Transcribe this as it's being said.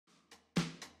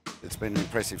It's been an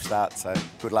impressive start, so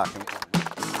good luck.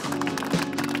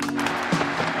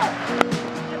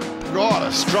 Right,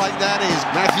 a straight that is.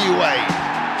 Matthew Wade.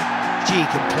 Gee, he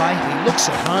can play. He looks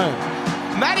at home.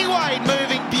 Matty Wade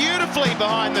moving beautifully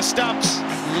behind the stumps.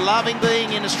 Loving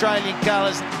being in Australian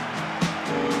colours.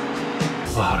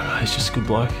 Oh, I don't know, he's just a good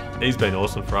bloke. He's been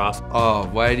awesome for us. Oh,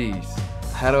 Wadey's.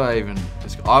 How do I even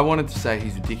I wanted to say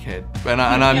he's a dickhead, and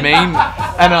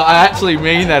I actually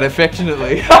mean that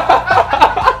affectionately.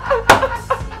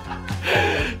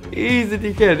 He's a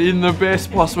dickhead in the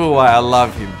best possible way. I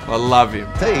love him. I love him.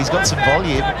 Hey, he's got some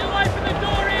volume.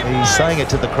 He's saying it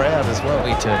to the crowd as well.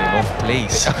 We turn him off,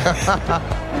 please.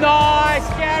 Nice,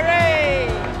 Gary!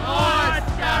 Nice,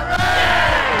 Gary!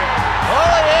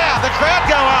 Oh yeah, the crowd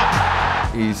go up.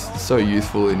 He's so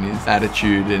youthful in his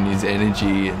attitude and his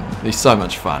energy, and he's so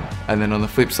much fun. And then on the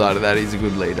flip side of that, he's a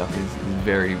good leader. He's a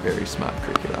very, very smart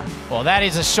cricketer. Well, that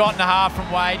is a shot and a half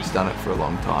from Wade. He's done it for a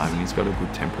long time, and he's got a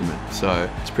good temperament. So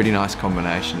it's a pretty nice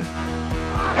combination.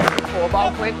 Four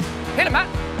ball quick. Hit him, Matt.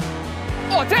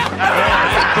 Oh, down!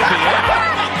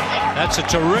 That's a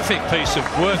terrific piece of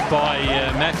work by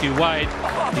Matthew Wade.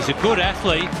 He's a good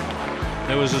athlete.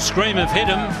 There was a scream of hit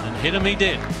him, and hit him he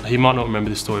did. He might not remember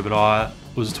this story, but I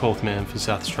was 12th man for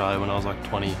South Australia when I was like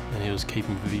 20, and he was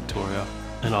keeping for Victoria.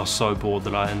 And I was so bored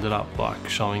that I ended up like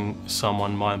showing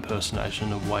someone my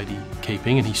impersonation of Wadey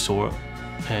keeping, and he saw it,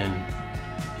 and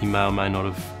he may or may not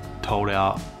have told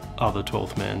our other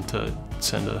 12th man to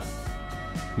send a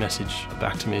message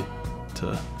back to me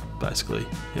to basically,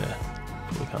 yeah,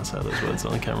 probably can't say those words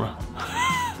on the camera.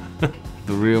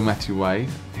 The real Matthew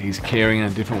Wade, he's caring in a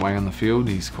different way on the field.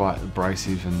 He's quite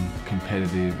abrasive and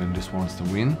competitive and just wants to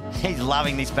win. He's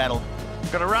loving this battle.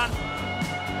 Got to run.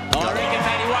 I reckon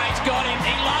Matty Wade's got him.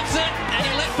 He loves it, and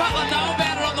he let Butler know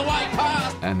about it on the way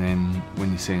past. And then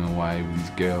when you see him away with his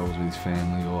girls, with his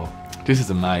family, or just as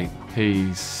a mate,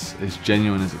 he's as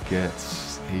genuine as it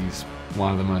gets. He's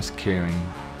one of the most caring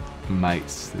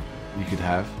mates that you could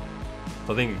have.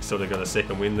 I think he sort of got a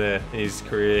second win there in his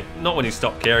career. Not when he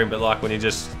stopped caring, but like when he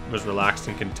just was relaxed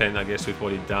and content, I guess, with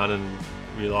what he'd done, and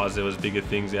realised there was bigger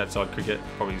things outside cricket,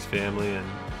 probably his family, and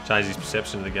changed his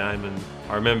perception of the game. And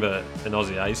I remember an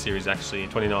Aussie A series actually in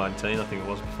 2019, I think it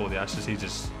was, before the Ashes, he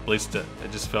just blitzed it.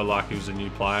 It just felt like he was a new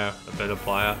player, a better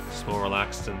player, just more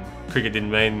relaxed, and cricket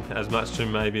didn't mean as much to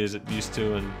him maybe as it used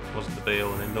to, and wasn't the be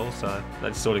all and end all. So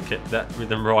they've sort of kept that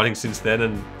rhythm riding since then,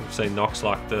 and we've seen knocks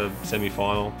like the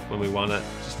semi-final when we won it,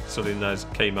 just sort of in those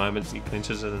key moments he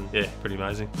clinches it, and yeah, pretty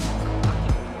amazing.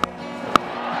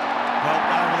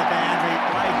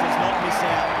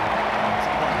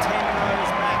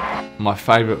 My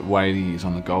favourite Wadey is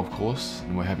on the golf course,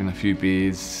 and we're having a few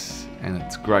beers and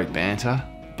it's great banter,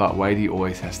 but Wadey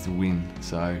always has to win.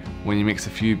 So when you mix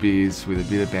a few beers with a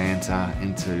bit of banter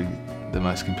into the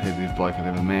most competitive bloke I've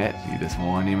ever met, you just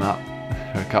wind him up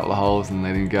for a couple of holes and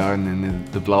let him go, and then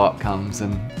the blow up comes,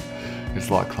 and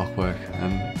it's like clockwork,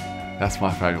 and that's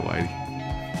my favourite Wadey.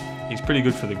 He's pretty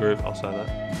good for the group, I'll say that.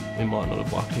 We might not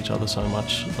have liked each other so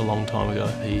much a long time ago.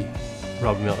 He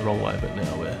rubbed me out the wrong way, but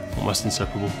now we're almost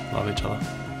inseparable, love each other.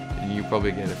 And you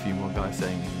probably get a few more guys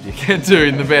saying he's a dickhead too,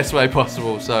 in the best way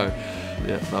possible, so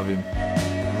yeah, love him.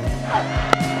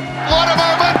 What a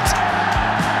moment!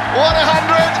 What a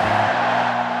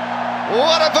 100!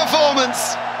 What a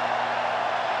performance!